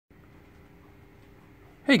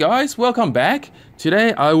Hey guys, welcome back.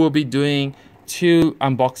 Today I will be doing two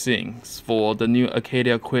unboxings for the new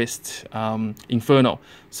Arcadia Quest Inferno.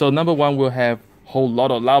 So number one will have whole lot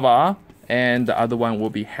of lava and the other one will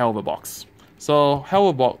be Hell of a Box. So Hell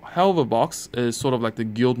of a Box is sort of like the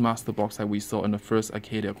Guild Master box that we saw in the first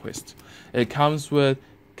Arcadia Quest. It comes with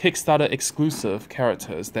Kickstarter exclusive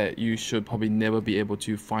characters that you should probably never be able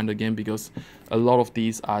to find again, because a lot of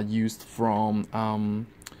these are used from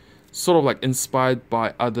sort of like inspired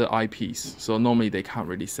by other IPs. So normally they can't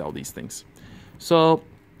really sell these things. So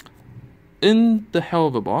in the Hell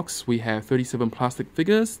of a Box, we have 37 plastic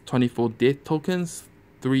figures, 24 death tokens,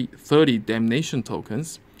 30 damnation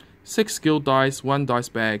tokens, 6 guild dice, 1 dice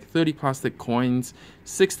bag, 30 plastic coins,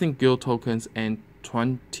 16 guild tokens, and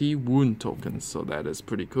 20 wound tokens. So that is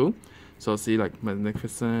pretty cool. So see, like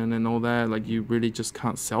Magnificent and all that, like you really just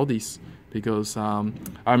can't sell these, because I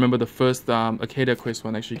remember the first Arcadia Quest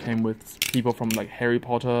one actually came with people from like Harry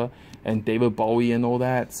Potter and David Bowie and all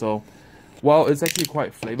that. So while it's actually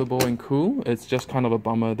quite flavorful and cool, it's just kind of a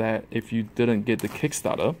bummer that if you didn't get the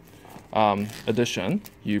Kickstarter edition,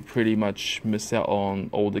 you pretty much miss out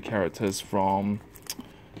on all the characters from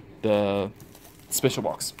the special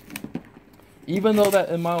box. Even though that,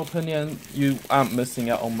 in my opinion, you aren't missing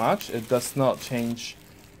out on much, it does not change.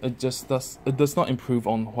 It does not improve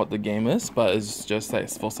on what the game is, but it's just that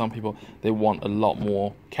for some people they want a lot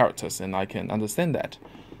more characters, and I can understand that.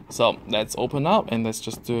 So let's open up and let's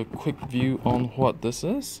just do a quick view on what this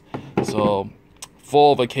is. So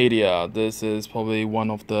for Arcadia, this is probably one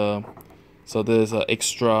of the. So there's an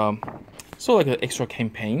extra, sort of like an extra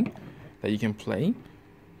campaign that you can play.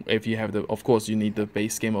 If you have the, of course, you need the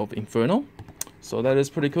base game of Inferno. So that is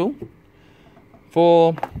pretty cool.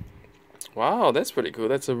 Wow, that's pretty cool.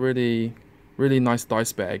 That's a really nice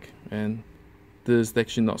dice bag, and this is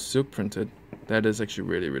actually not silk printed. That is actually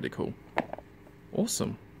really cool.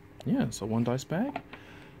 Awesome. Yeah, so 1 dice bag.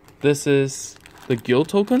 This is the guild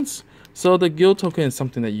tokens. So the guild token is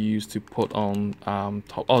something that you use to put on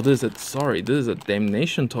top. Oh, this is a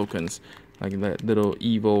damnation tokens, like that little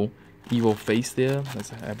evil face there. Let's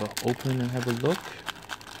have a open and have a look.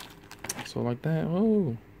 So like that.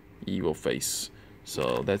 Oh, evil face.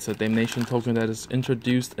 So that's a damnation token that is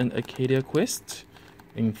introduced in Arcadia Quest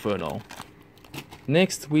Inferno.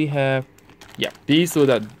 Next we have, these are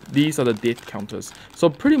the death counters. So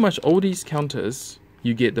pretty much all these counters,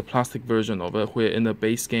 you get the plastic version of it, where in the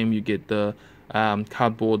base game you get the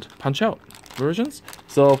cardboard punch out versions.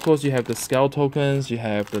 So of course you have the scale tokens, you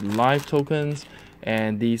have the life tokens,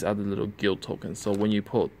 and these are the little guild tokens. So when you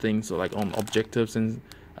put things like on objectives and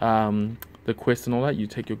the quest and all that, you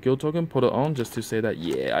take your guild token, put it on just to say that,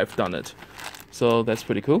 yeah, I've done it. So that's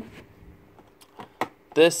pretty cool.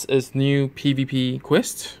 This is new PvP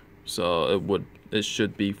quest, so it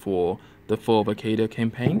should be for the Fall of Arcadia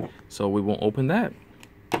campaign, so we won't open that.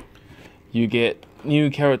 You get new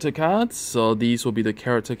character cards, so these will be the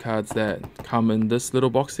character cards that come in this little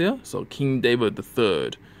box here. So King David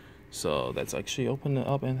III. So let's actually open it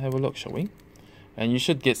up and have a look, shall we? And you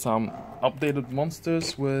should get some updated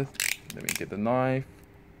monsters with, let me get the knife.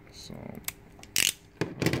 So,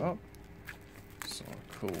 up. So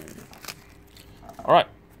cool. Alright.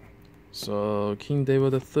 So King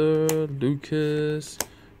David III, Lucas,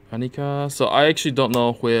 Anika. So I actually don't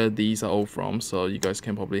know where these are all from, so you guys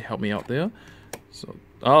can probably help me out there. So,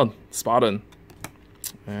 oh, Spartan.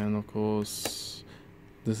 And of course,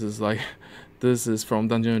 this is from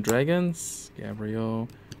Dungeons and Dragons. Gabriel,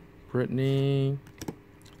 Brittany,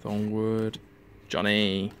 Thornwood,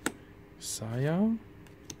 Johnny, Saya.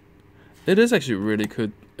 It is actually really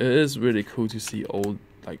good. It is really cool to see all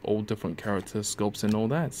different character scopes and all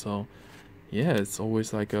that. So yeah, it's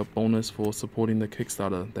always like a bonus for supporting the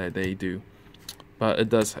Kickstarter that they do. But it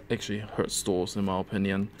does actually hurt stores, in my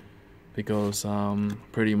opinion, because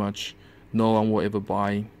pretty much no one will ever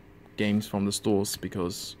buy games from the stores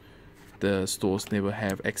because the stores never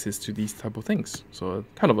have access to these type of things. So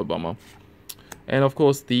kind of a bummer. And of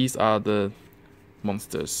course, these are the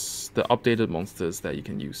monsters, the updated monsters that you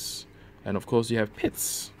can use. And of course, you have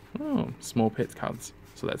pets. Oh, small pet cards.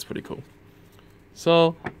 So that's pretty cool.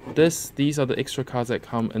 So these are the extra cards that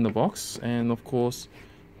come in the box. And of course,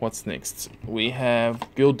 what's next? We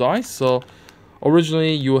have guild dice. So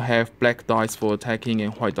originally you have black dice for attacking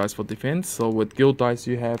and white dice for defense. So with guild dice,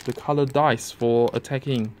 you have the colored dice for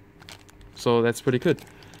attacking. So that's pretty good.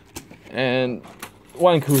 And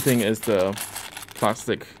one cool thing is the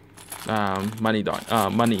plastic money.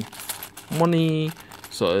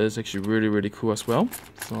 So it's actually really cool as well.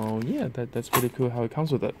 So yeah, that's pretty cool how it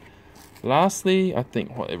comes with it. Lastly, I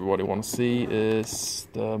think what everybody wants to see is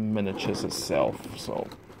the miniatures itself. So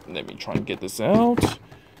let me try and get this out.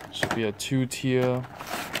 Should be a 2-tier.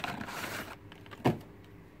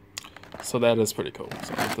 So that is pretty cool.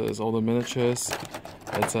 So there's all the miniatures.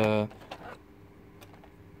 It's a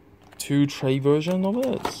 2-tray version of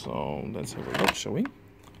it. So let's have a look, shall we?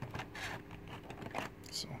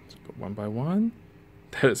 So let's go one by one.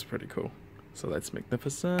 That is pretty cool. So that's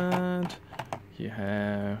magnificent. You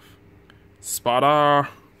have Sparta.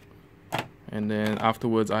 And then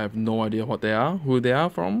afterwards, I have no idea what they are, who they are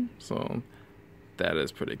from. So that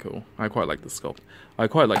is pretty cool. I quite like the sculpt. I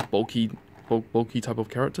quite like bulky type of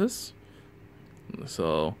characters.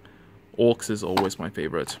 So orcs is always my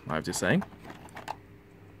favorite, I have to say.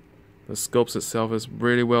 The sculpt itself is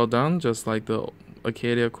really well done, just like the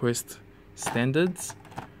Arcadia Quest standards.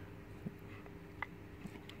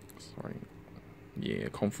 Sorry. Yeah,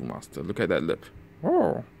 Kung Fu Master. Look at that lip.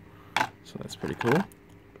 Oh, so that's pretty cool.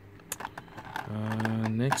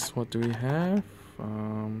 Next, what do we have?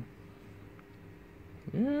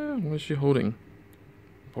 Yeah, what is she holding?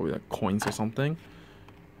 Probably like coins or something.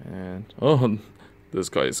 And oh, this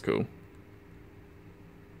guy is cool.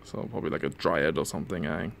 So probably like a dryad or something.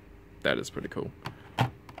 That is pretty cool.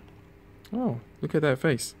 Oh, look at that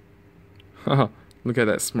face. Look at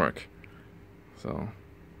that smirk. So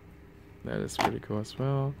that is pretty cool as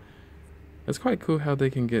well. It's quite cool how they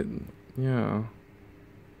can get, yeah,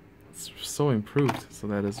 it's so improved. So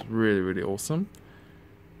that is really, really awesome.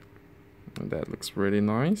 And that looks really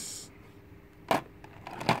nice.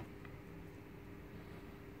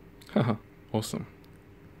 Haha, awesome.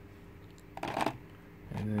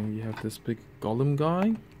 And then you have this big golem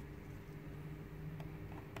guy.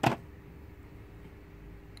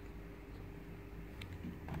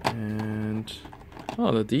 And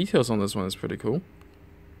oh, the details on this one is pretty cool.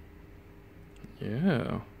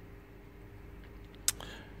 Yeah.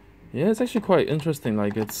 Yeah, it's actually quite interesting.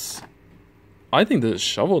 Like I think this is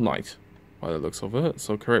Shovel Knight by the looks of it.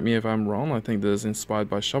 So correct me if I'm wrong. I think this is inspired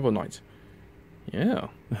by Shovel Knight. Yeah.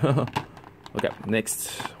 Okay, next,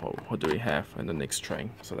 what do we have in the next tray?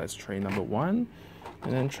 So that's tray number 1,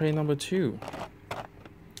 and then tray number 2.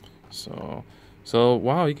 So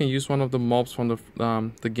wow, you can use one of the mobs from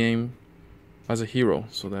the game as a hero.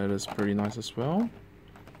 So that is pretty nice as well.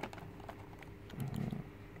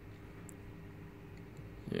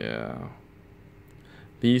 Yeah,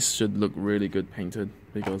 these should look really good painted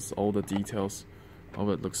because all the details of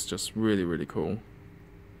it looks just really, really cool.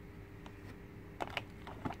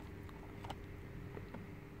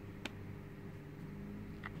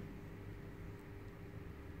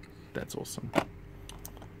 That's awesome.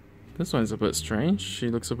 This one's a bit strange. She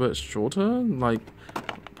looks a bit shorter. Like,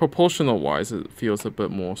 proportional wise, it feels a bit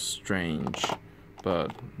more strange.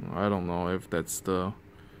 But I don't know if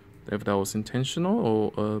if that was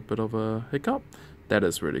intentional or a bit of a hiccup. That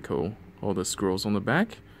is really cool. All the scrolls on the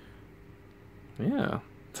back. Yeah,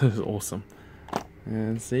 this is awesome.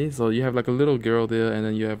 And see, so you have like a little girl there, and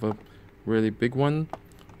then you have a really big one,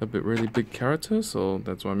 really big character. So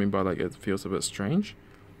that's what I mean by like it feels a bit strange.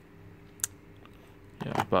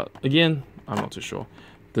 Yeah, but again, I'm not too sure.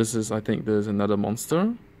 This is, I think there's another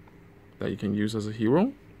monster that you can use as a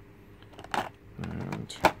hero.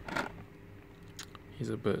 And he's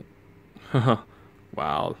a bit,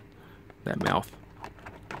 wow, that mouth.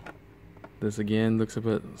 This again looks a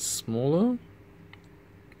bit smaller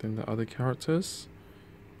than the other characters.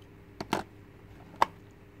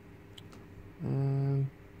 And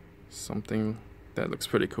something that looks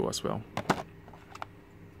pretty cool as well.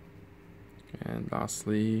 And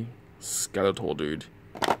lastly, Skeletor dude.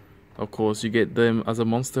 Of course, you get them as a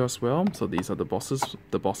monster as well. So these are the bosses,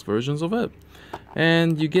 the boss versions of it.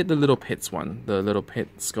 And you get the little pets one, the little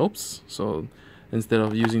pet sculpts. So instead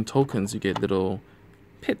of using tokens, you get little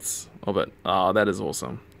pets of it. Ah, that is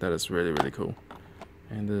awesome. That is really, really cool.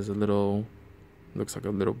 And there's a little, looks like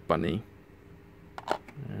a little bunny.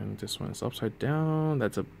 And this one is upside down.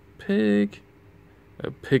 That's a pig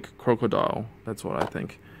crocodile. That's what I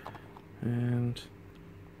think. And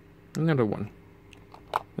another one.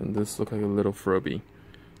 And this looks like a little Furby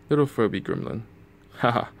gremlin.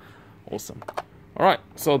 Haha, awesome. Alright,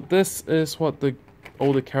 so this is what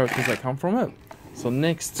all the characters that come from it. So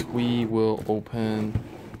next we will open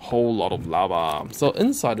whole lot of lava. So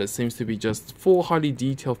inside it seems to be just 4 highly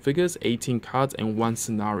detailed figures, 18 cards, and 1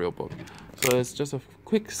 scenario book. So it's just a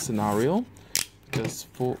quick scenario. Just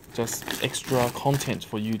extra content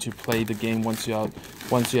for you to play the game once you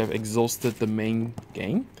have exhausted the main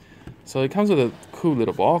game. So it comes with a cool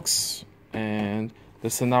little box, and the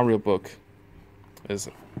scenario book is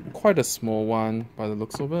quite a small one by the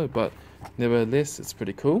looks of it, but nevertheless it's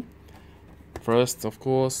pretty cool. First, of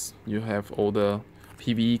course, you have all the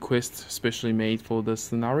PvE quests specially made for the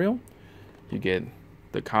scenario. You get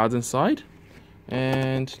the cards inside.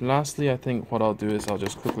 And lastly, I think what I'll do is I'll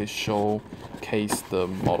just quickly showcase the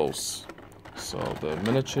models. So the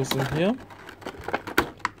miniatures in here.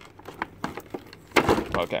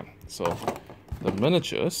 Okay, so the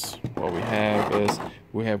miniatures, what we have is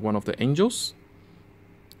we have one of the angels.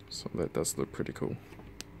 So that does look pretty cool.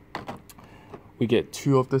 We get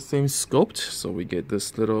two of the same sculpt. So we get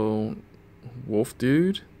this little wolf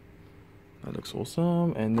dude. That looks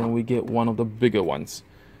awesome. And then we get one of the bigger ones.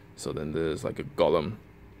 So then there's like a golem.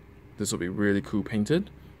 This will be really cool painted.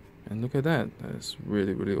 And look at that. That's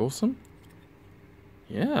really, really awesome.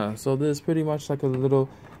 Yeah, so there's pretty much like a little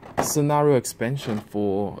scenario expansion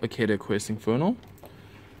for Arcadia Quest Inferno.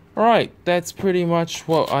 Alright, that's pretty much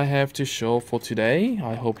what I have to show for today.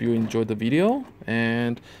 I hope you enjoyed the video.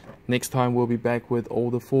 And next time we'll be back with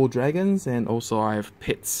all the 4 dragons. And also I have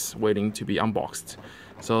pets waiting to be unboxed.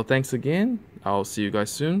 So thanks again. I'll see you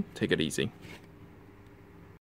guys soon. Take it easy.